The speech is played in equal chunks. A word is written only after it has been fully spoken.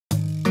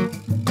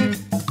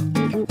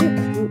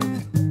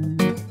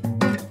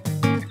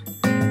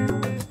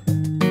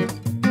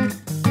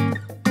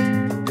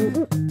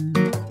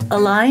A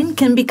line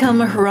can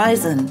become a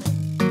horizon.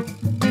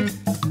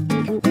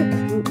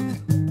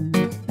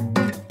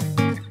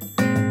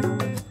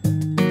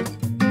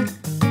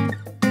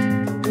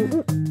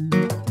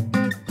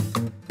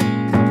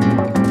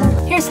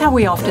 Here's how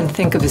we often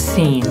think of a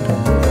scene.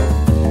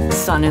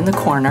 Sun in the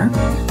corner,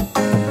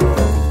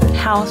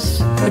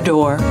 house, a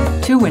door,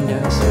 2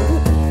 windows,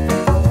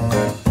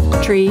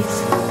 trees,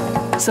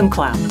 some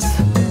clouds.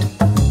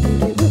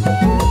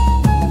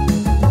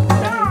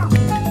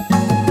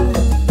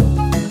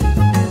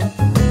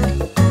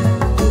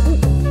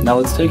 Now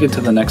let's take it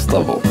to the next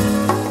level.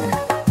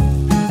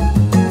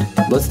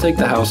 Let's take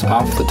the house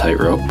off the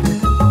tightrope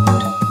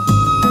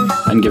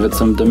and give it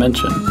some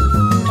dimension.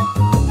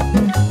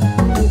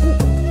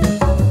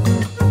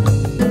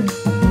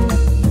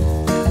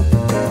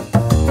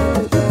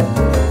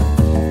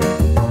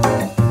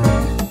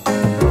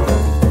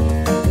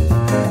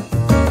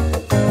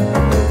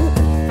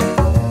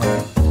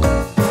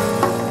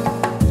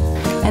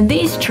 And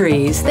these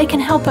trees, they can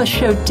help us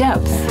show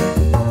depth.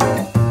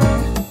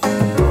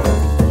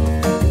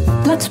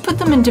 Let's put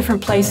them in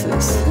different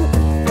places.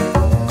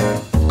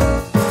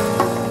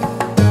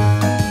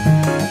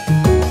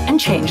 And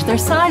change their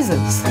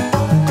sizes.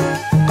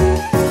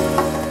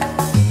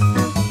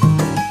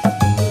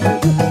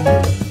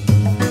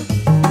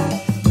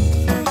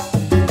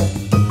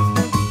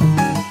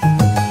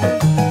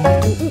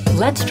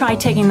 Let's try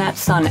taking that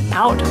sun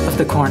out of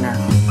the corner.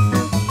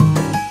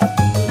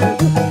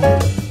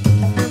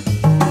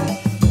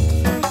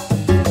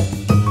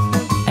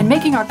 And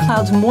making our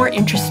clouds more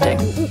interesting.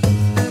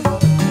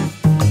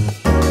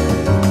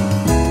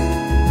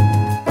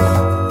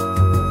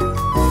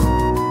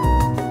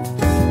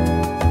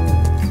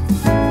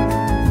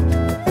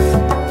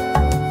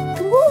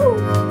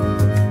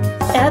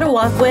 Add a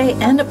walkway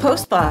and a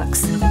post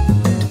box.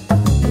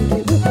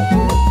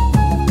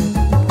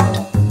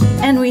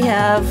 And we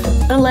have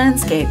a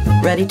landscape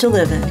ready to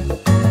live in.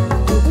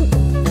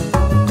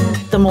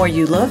 The more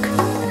you look,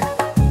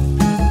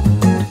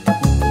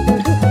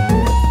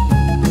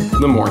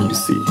 The more you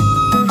see.